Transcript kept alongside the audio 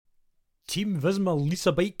Team Visma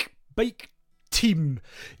Lisa Bike Team,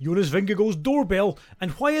 Jonas Vingegaard's doorbell,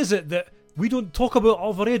 and why is it that we don't talk about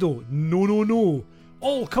Alvaredo? No.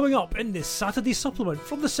 All coming up in this Saturday supplement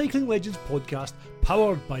from the Cycling Legends podcast,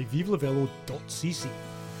 powered by ViveLaVelo.cc.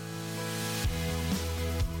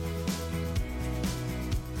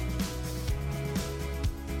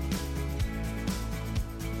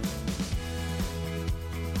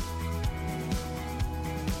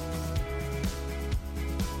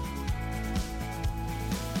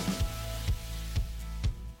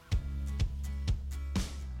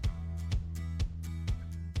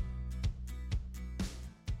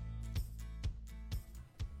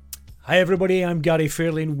 Hi everybody, I'm Gary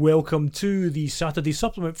Fairley and welcome to the Saturday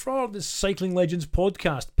supplement for the Cycling Legends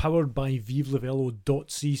podcast powered by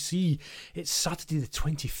ViveLaVelo.cc. It's Saturday the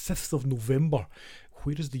 25th of November.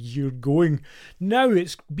 Where is the year going? Now,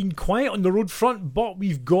 it's been quiet on the road front, but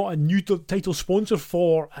we've got a new title sponsor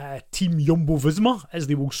for Team Jumbo-Visma, as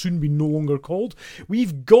they will soon be no longer called.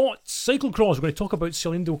 We've got cyclocross. We're going to talk about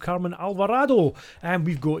Cilindro Carmen Alvarado. And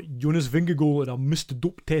we've got Jonas Vingegaard and a missed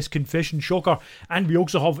dope test confession shocker. And we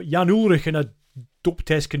also have Jan Ullrich in a dope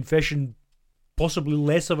test confession, possibly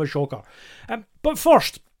less of a shocker. But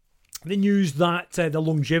first, the news that the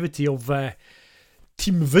longevity of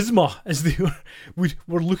Team Visma, as they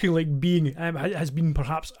were looking like being, has been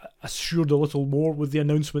perhaps assured a little more with the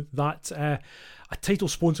announcement that a title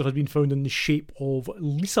sponsor has been found in the shape of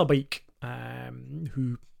Lisa Bike,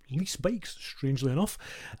 who lease bikes, strangely enough,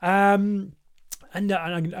 and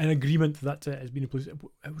an agreement that has been in place,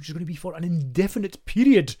 which is going to be for an indefinite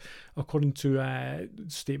period, according to a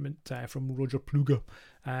statement from Roger Pluga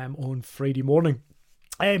on Friday morning.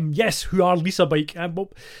 Yes, who are Lisa Bike? But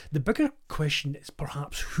the bigger question is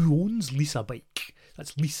perhaps who owns Lisa Bike?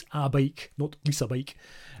 That's Lisa Bike, not Lisa Bike.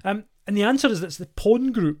 And the answer is that it's the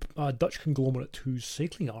Pon Group, a Dutch conglomerate whose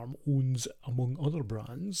cycling arm owns, among other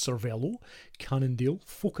brands, Cervelo, Cannondale,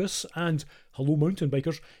 Focus, and, hello mountain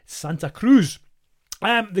bikers, Santa Cruz.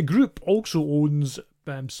 The group also owns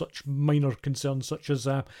such minor concerns such as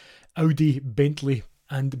Audi, Bentley,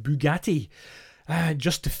 and Bugatti,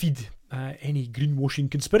 just to feed any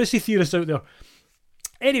greenwashing conspiracy theorists out there.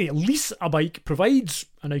 Anyway, Lease a Bike provides,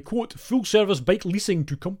 and I quote, full-service bike leasing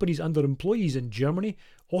to companies and their employees in Germany,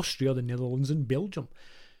 Austria, the Netherlands and Belgium.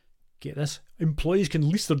 Get this, employees can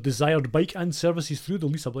lease their desired bike and services through the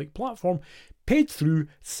Lease a Bike platform, paid through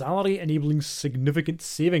salary, enabling significant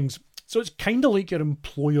savings. So it's kind of like your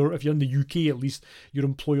employer, if you're in the UK at least, your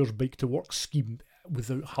employer's bike to work scheme,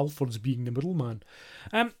 without Halfords being the middleman.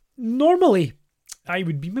 Normally, I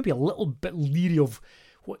would be maybe a little bit leery of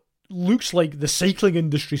what looks like the cycling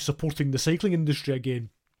industry supporting the cycling industry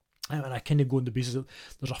again. And I kind of go on the basis that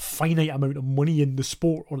there's a finite amount of money in the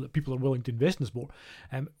sport, or that people are willing to invest in the sport.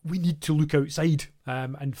 We need to look outside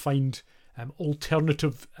and find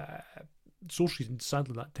alternative sources, and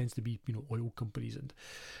sadly that tends to be, oil companies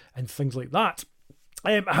and things like that.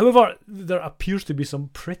 However, there appears to be some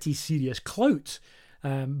pretty serious clout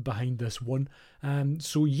behind this one.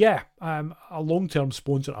 So yeah, a long-term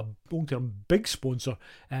sponsor, a long-term big sponsor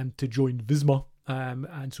to join Visma.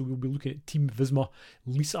 And so we'll be looking at Team Visma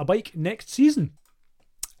lease a bike next season.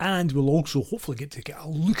 And we'll also hopefully get a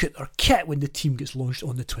look at their kit when the team gets launched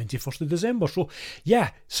on the 21st of December. So yeah,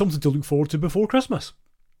 something to look forward to before Christmas.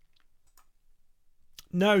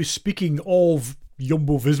 Now, speaking of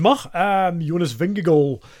Jumbo-Visma, Jonas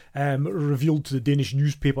Vingegaard revealed to the Danish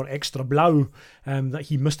newspaper Extra Blau that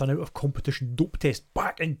he missed an out-of-competition dope test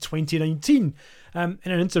back in 2019. In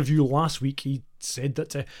an interview last week, he said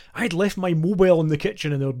that I'd left my mobile in the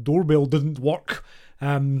kitchen and their doorbell didn't work.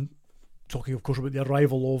 Talking, of course, about the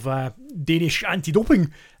arrival of Danish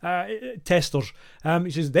anti-doping testers.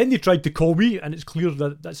 He says, then they tried to call me, and it's clear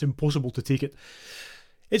that that's impossible to take it.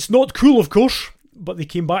 It's not cool, of course, but they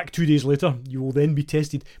came back 2 days later. You will then be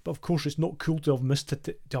tested. But of course, it's not cool to have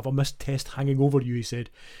a missed test hanging over you, he said.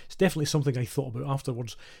 It's definitely something I thought about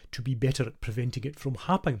afterwards to be better at preventing it from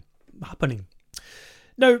happening.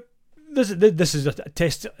 Now, this is a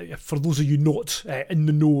test, for those of you not in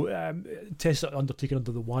the know, tests are undertaken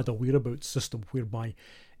under the WADA whereabouts system, whereby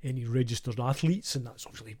any registered athletes, and that's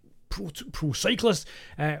obviously pro cyclists,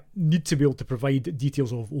 need to be able to provide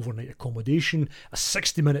details of overnight accommodation, a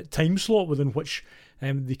 60-minute time slot within which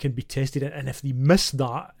they can be tested, and if they miss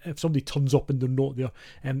that, if somebody turns up and they're not there,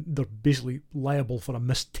 they're basically liable for a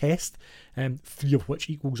missed test, 3 of which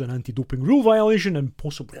equals an anti-doping rule violation and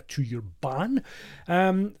possibly a 2-year ban.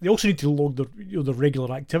 They also need to log their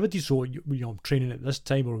regular activities, so I'm training at this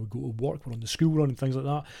time, or we go to work, we're on the school run and things like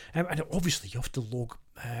that, and obviously you have to log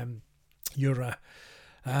your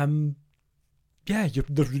yeah,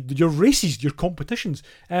 your races, your competitions,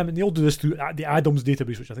 and they all do this through the Adams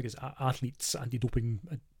database, which I think is Athletes Anti-Doping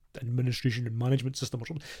Administration and Management System or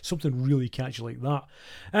something really catchy like that.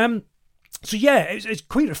 So yeah, it's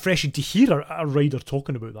quite refreshing to hear a rider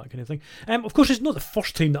talking about that kind of thing. Of course, it's not the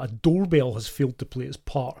first time that a doorbell has failed to play its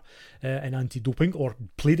part in anti-doping, or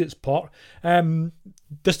played its part.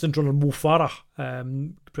 Distance runner Mo Farah,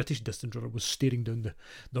 British distance runner, was staring down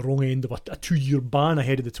the wrong end of a 2-year ban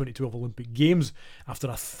ahead of the 2012 Olympic Games after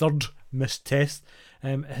a third missed test.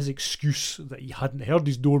 His excuse that he hadn't heard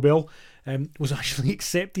his doorbell was actually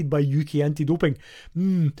accepted by UK anti-doping.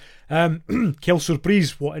 Quelle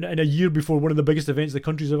surprise, what, in a year before one of the biggest events the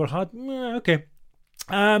country's ever had? Okay.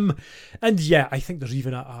 And yeah, I think there's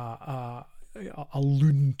even a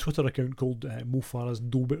loon Twitter account called Mo Farah's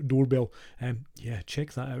doorbell. Yeah,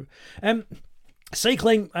 check that out.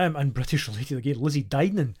 Cycling, and British related again, Lizzie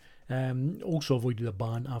Deignan also avoided a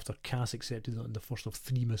ban after CAS accepted that the first of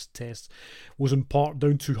 3 missed tests was in part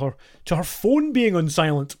down to her phone being on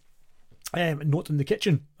silent, not in the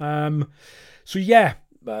kitchen. So yeah,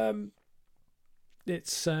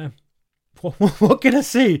 it's what can I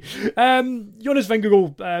say? Jonas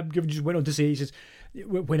Vingegaard just went on to say, he says,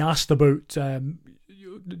 when asked about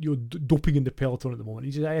doping in the peloton at the moment,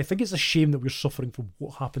 he says, I think it's a shame that we're suffering from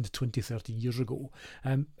what happened 20-30 years ago,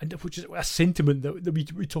 and which is a sentiment that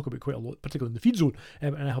we talk about quite a lot, particularly in the feed zone,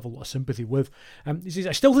 and I have a lot of sympathy with. He says,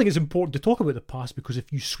 I still think it's important to talk about the past, because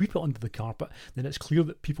if you sweep it under the carpet, then it's clear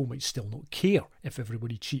that people might still not care if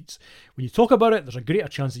everybody cheats. When you talk about it, there's a greater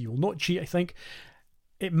chance that you will not cheat, I think.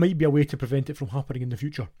 It might be a way to prevent it from happening in the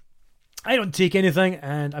future. I don't take anything,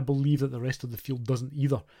 and I believe that the rest of the field doesn't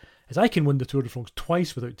either. As I can win the Tour de France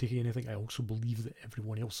twice without taking anything, I also believe that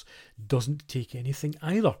everyone else doesn't take anything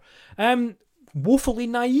either. Woefully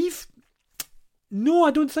naive? No,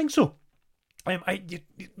 I don't think so.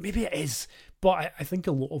 Maybe it is, but I think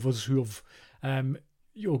a lot of us who have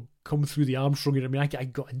come through the Armstrong era. I mean, I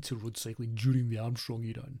got into road cycling during the Armstrong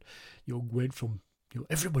era, and went from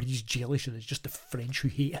everybody's jealous and it's just the French who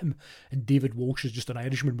hate him, and David Walsh is just an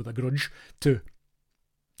Irishman with a grudge, to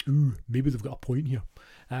maybe they've got a point here.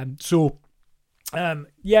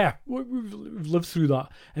 Yeah, we've lived through that,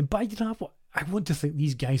 and but you know what? I want to think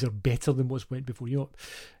these guys are better than what's went before.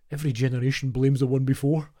 Every generation blames the one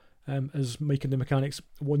before, as Mike and the Mechanics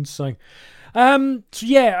once sang. So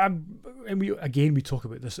yeah, and we talk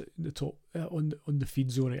about this at the top on the feed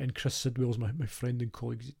zone, and Chris Sidwell's my friend and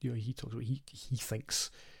colleague. He talks about he thinks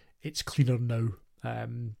it's cleaner now,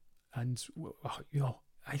 and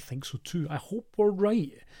I think so too. I hope we're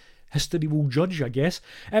right. History will judge, I guess.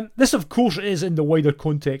 This, of course, is in the wider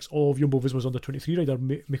context of Jumbo-Visma's under-23 rider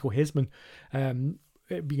Mikkel Hesman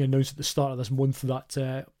being announced at the start of this month that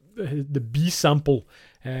the B sample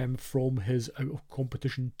from his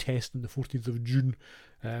out-of-competition test on the 14th of June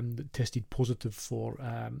that tested positive for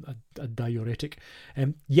a diuretic.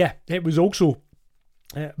 It was also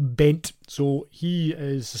bent, so he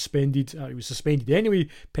is suspended. He was suspended anyway,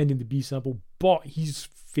 pending the B sample, but he's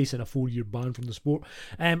facing a 4-year ban from the sport,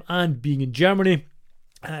 and being in Germany,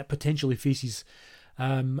 potentially faces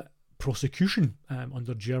prosecution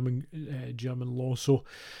under German law. So,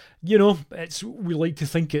 we like to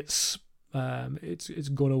think it's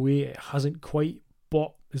gone away. It hasn't quite,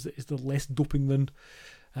 but is there less doping than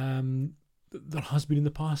there has been in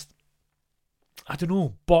the past? I don't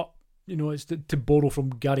know, but it's to borrow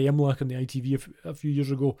from Gary Emlach on the ITV a few years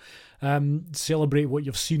ago. Celebrate what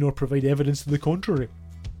you've seen or provide evidence to the contrary.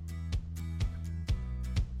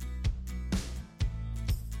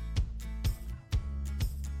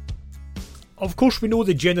 Of course, we know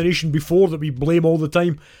the generation before that we blame all the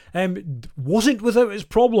time wasn't without its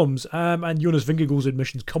problems, and Jonas Vingegaard's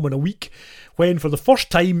admissions come in a week when, for the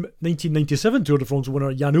first time, 1997 Tour de France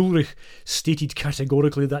winner Jan Ullrich stated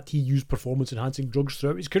categorically that he used performance-enhancing drugs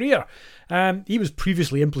throughout his career. He was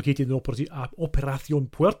previously implicated in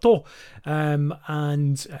Operación Puerto,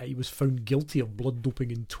 and he was found guilty of blood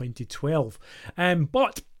doping in 2012.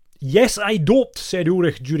 But yes, I doped, said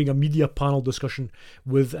Ulrich during a media panel discussion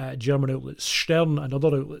with German outlet Stern and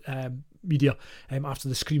other outlet media after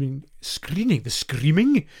the screaming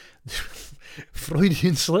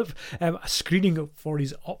Freudian slip, a screening for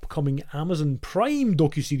his upcoming Amazon Prime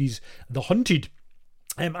docuseries The Hunted.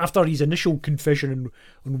 After his initial confession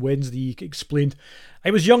on Wednesday, he explained,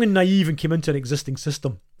 I was young and naive and came into an existing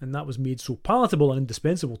system, and that was made so palatable and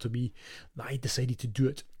indispensable to me that I decided to do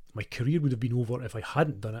it. My career would have been over if I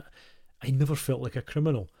hadn't done it. I never felt like a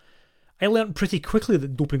criminal. I learnt pretty quickly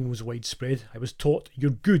that doping was widespread. I was taught,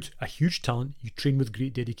 you're good, a huge talent, you train with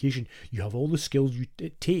great dedication, you have all the skills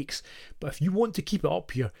it takes, but if you want to keep it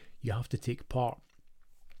up here, you have to take part.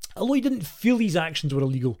 although he didn't feel these actions were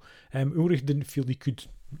illegal, Ulrich didn't feel he could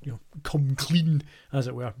come clean, as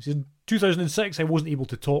it were. He said, in 2006, I wasn't able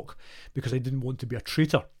to talk because I didn't want to be a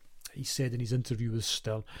traitor. He said in his interview with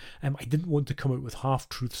Stern, I didn't want to come out with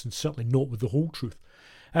half-truths and certainly not with the whole truth.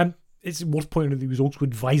 It's worth pointing out that he was also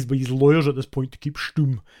advised by his lawyers at this point to keep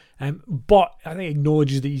stum. But I think he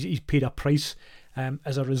acknowledges that he's paid a price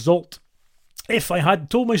as a result. If I had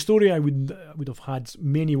told my story, I would have had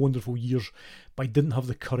many wonderful years, but I didn't have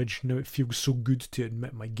the courage. Now it feels so good to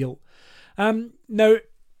admit my guilt. Now,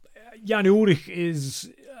 Jan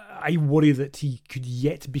Ullrich I worry that he could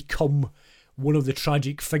yet become one of the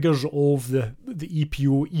tragic figures of the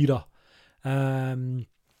EPO era. And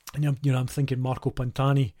I'm thinking Marco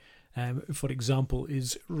Pantani, for example,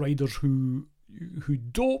 is riders who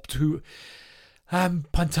doped.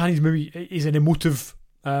 Pantani's maybe is an emotive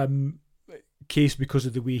case because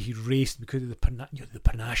of the way he raced, because of the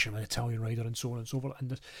panache of an Italian rider, and so on and so forth,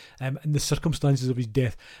 and the circumstances of his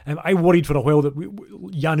death. I worried for a while that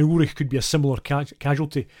Jan Ullrich could be a similar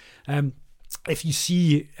casualty. If you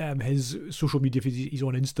see his social media feed, he's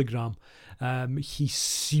on Instagram. He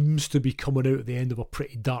seems to be coming out at the end of a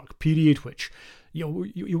pretty dark period, which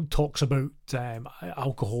he talks about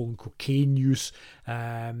alcohol and cocaine use.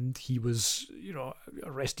 He was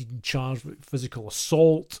arrested and charged with physical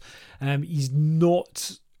assault. He's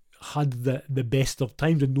not had the best of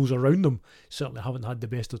times, and those around him certainly haven't had the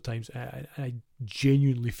best of times. I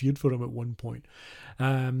genuinely feared for him at one point.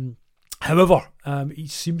 However, he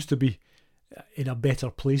seems to be in a better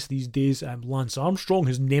place these days. Lance Armstrong,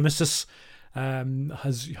 his nemesis,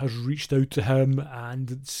 has reached out to him,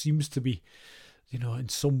 and it seems to be, in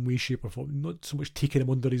some way, shape or form, not so much taking him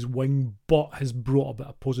under his wing, but has brought a bit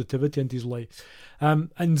of positivity into his life.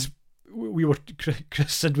 And we were, Chris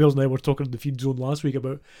Sidwells and I were talking in the feed zone last week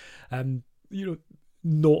about,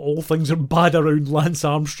 not all things are bad around Lance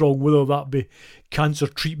Armstrong, whether that be cancer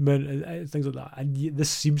treatment and things like that. And this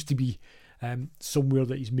seems to be somewhere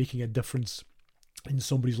that he's making a difference in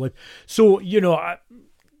somebody's life. So,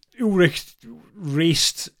 Ullrich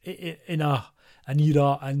raced in an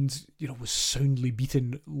era and, was soundly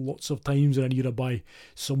beaten lots of times in an era by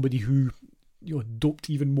somebody who, doped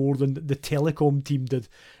even more than the telecom team did.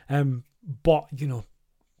 But,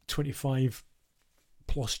 25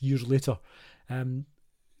 plus years later,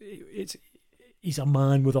 he's a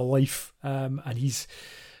man with a life, and he's,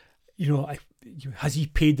 has he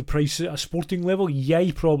paid the price at a sporting level? Yeah,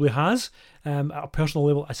 he probably has. At a personal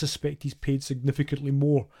level, I suspect he's paid significantly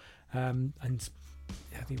more. And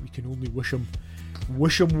I think we can only wish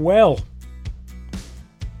him well.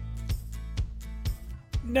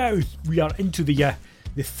 Now we are into the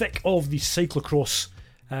thick of the cyclocross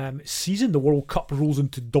season. The World Cup rolls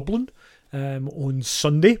into Dublin on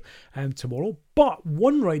Sunday tomorrow. But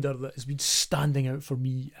one rider that has been standing out for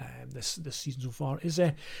me this season so far is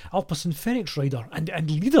Alpecin-Fenix rider and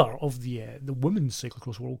leader of the Women's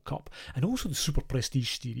Cyclocross World Cup, and also the Super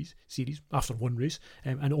Prestige series after one race,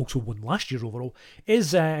 and also won last year overall,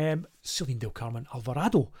 is Ceylin Del Carmen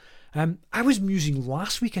Alvarado. I was musing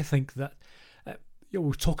last week, I think, that we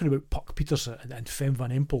were talking about Puck Peters and Fem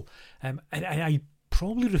Van Empel, and I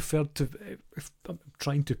probably referred to, if I'm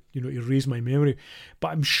trying to erase my memory, but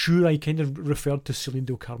I'm sure I kind of referred to Ceylin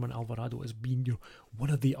Del Carmen Alvarado as being one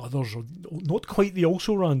of the others, or not quite the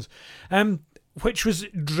also-rans, which was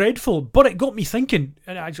dreadful. But it got me thinking,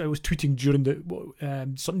 and actually I was tweeting during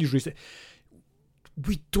the Sunday's race that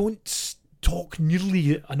we don't talk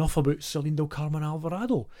nearly enough about Ceylin Del Carmen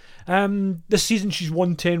Alvarado. This season she's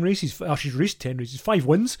won 10 races. She's raced 10 races, 5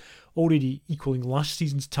 wins, already equaling last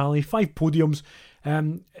season's tally, 5 podiums.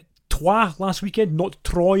 Troyes last weekend, not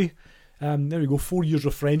Troy. There we go, 4 years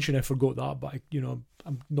of French, and I forgot that, but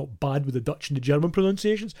I'm not bad with the Dutch and the German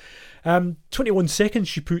pronunciations. 21 seconds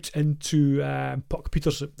she put into Puck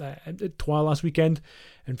Peters at Troyes last weekend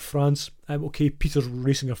in France. Okay, Peters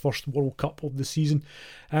racing her first World Cup of the season.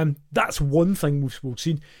 That's one thing we've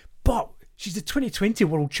seen. But she's the 2020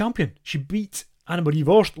 World Champion. She beat Annemarie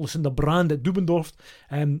Worst, Lucinda Brand at Dubendorf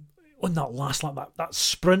on that last lap, that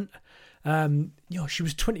sprint. She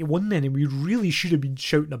was 21 then, and we really should have been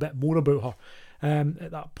shouting a bit more about her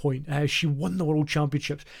at that point. She won the World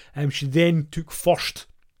Championships. She then took first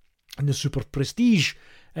in the Super Prestige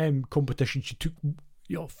competition. She took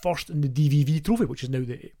first in the DVV Trophy, which is now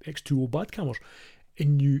the X2O Badkammers,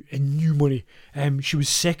 in new money. She was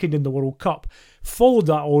second in the World Cup. Followed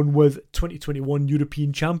that on with 2021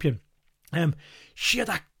 European Champion. She had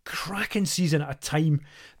a cracking season at a time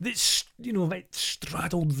that's that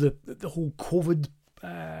straddled the whole COVID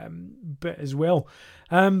bit as well,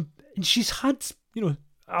 and she's had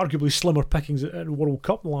arguably slimmer pickings at the World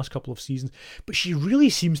Cup in the last couple of seasons, but she really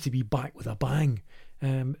seems to be back with a bang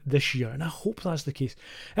this year, and I hope that's the case.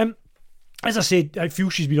 As I said, I feel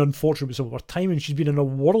she's been unfortunate with some of her time, and she's been in a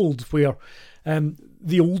world where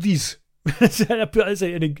the oldies, I put this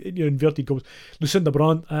in inverted commas, Lucinda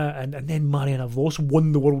Brand and then Marianne Vos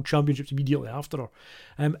won the World Championships immediately after her.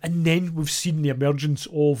 And then we've seen the emergence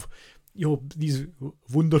of these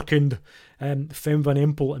wunderkind Fem van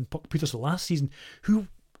Empel and Puck Pieterse last season, who,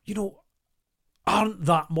 aren't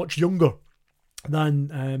that much younger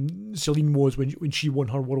than Celine was when she won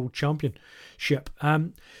her World Championship.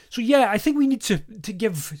 So yeah, I think we need to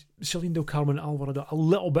give Celine del Carmen Alvarado a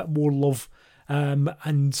little bit more love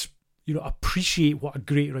and appreciate what a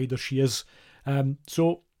great rider she is.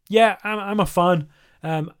 So yeah, I'm a fan,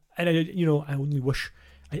 and I only wish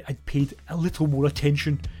I'd paid a little more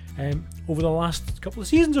attention over the last couple of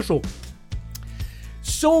seasons or so.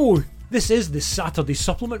 So this is the Saturday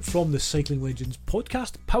supplement from the Cycling Legends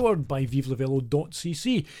podcast, powered by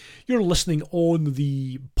ViveLaVelo.cc. You're listening on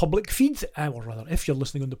the public feed, or rather, if you're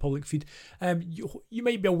listening on the public feed, you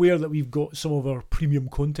might be aware that we've got some of our premium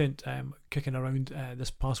content kicking around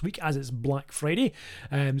this past week, as it's Black Friday.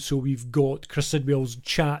 So we've got Chris Sidwell's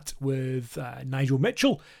chat with Nigel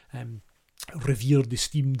Mitchell, revered,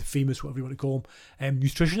 esteemed, famous, whatever you want to call him,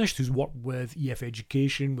 nutritionist who's worked with EF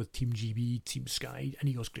Education, with Team GB, Team Sky, and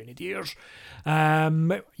Ineos Grenadiers.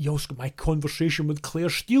 You also got my conversation with Claire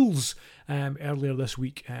Steels earlier this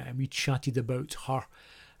week, and we chatted about her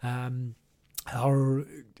a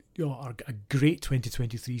great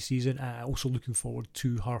 2023 season. Also looking forward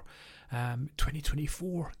to her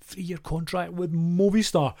 2024 3-year contract with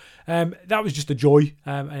Movistar. That was just a joy,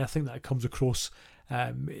 and I think that comes across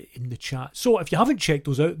in the chat. So if you haven't checked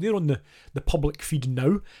those out, they're on the public feed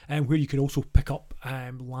now, where you can also pick up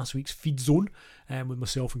last week's feed zone with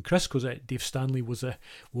myself and Chris, because Dave Stanley was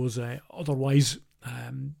otherwise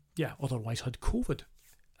had COVID.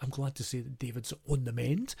 I'm glad to say that David's on the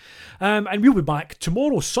mend, and we'll be back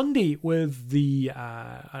tomorrow, Sunday, with the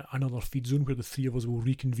another feed zone where the three of us will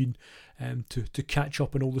reconvene to catch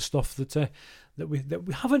up on all the stuff that we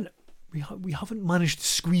haven't managed to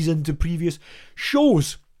squeeze into previous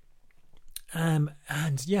shows. And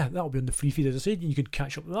yeah, that'll be on the free feed, as I said, and you can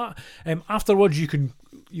catch up with that. Afterwards, you can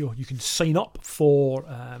sign up for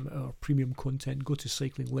our premium content. Go to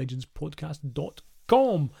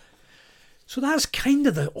cyclinglegendspodcast.com. So that's kind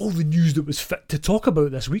of all the news that was fit to talk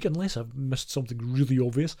about this week, unless I've missed something really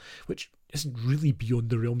obvious, which isn't really beyond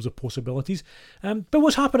the realms of possibilities. But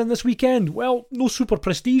what's happening this weekend? Well, no super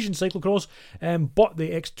prestige in cyclocross, but the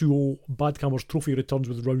X2O Badkamers Trophy returns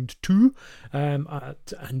with round 2,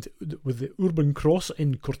 and with the Urban Cross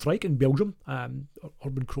in Kortrijk in Belgium.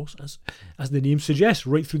 Urban Cross, as the name suggests,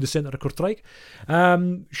 right through the centre of Kortrijk.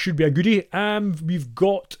 Should be a goodie. We've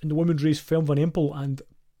got in the women's race Fem van Empel and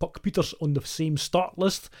Puck Pieterse on the same start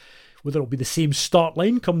list, whether it'll be the same start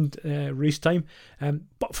line come race time,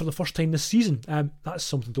 but for the first time this season. That's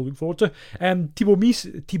something to look forward to. Thibaut Nice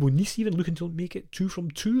even looking to make it 2 from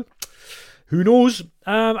 2. Who knows?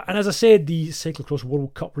 And as I said, the Cyclocross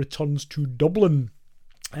World Cup returns to Dublin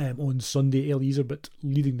on Sunday. Ellie Iserbyt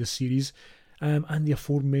leading the series. And the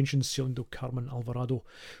aforementioned Celine del Carmen Alvarado,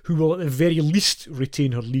 who will at the very least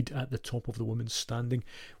retain her lead at the top of the women's standing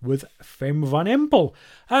with Fem van Empel.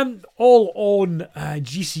 All on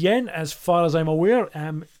GCN as far as I'm aware.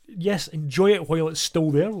 Yes, enjoy it while it's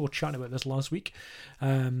still there. We were chatting about this last week.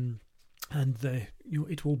 And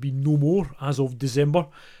it will be no more as of December,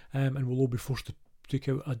 and we'll all be forced to take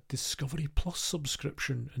out a Discovery Plus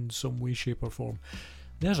subscription in some way, shape or form.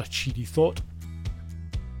 There's a cheery thought.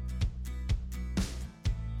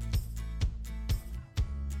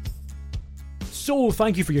 So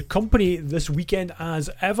thank you for your company this weekend as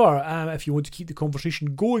ever. If you want to keep the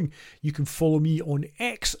conversation going, you can follow me on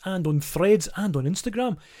X and on Threads and on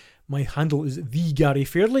Instagram. My handle is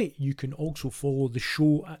 @TheGaryFairley. You can also follow the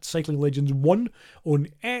show at Cycling Legends 1 on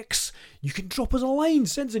X. You can drop us a line,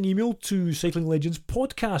 send us an email to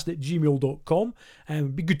cyclinglegendspodcast@gmail.com.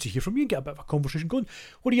 It'd be good to hear from you and get a bit of a conversation going.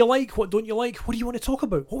 What do you like? What don't you like? What do you want to talk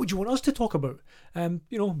about? What would you want us to talk about?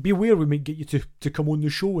 Be aware we might get you to come on the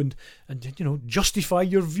show and justify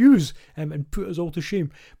your views and put us all to shame.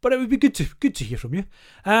 But it would be good to hear from you.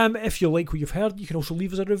 If you like what you've heard, you can also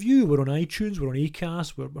leave us a review. We're on iTunes, we're on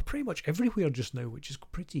Acast, we're pretty much everywhere just now, which is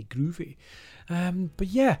pretty groovy. But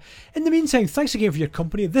yeah, in the meantime, thanks again for your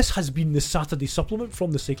company. This has been the Saturday supplement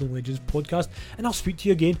from the Cycling Legends podcast, and I'll speak to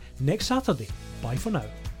you again next Saturday. Bye for now.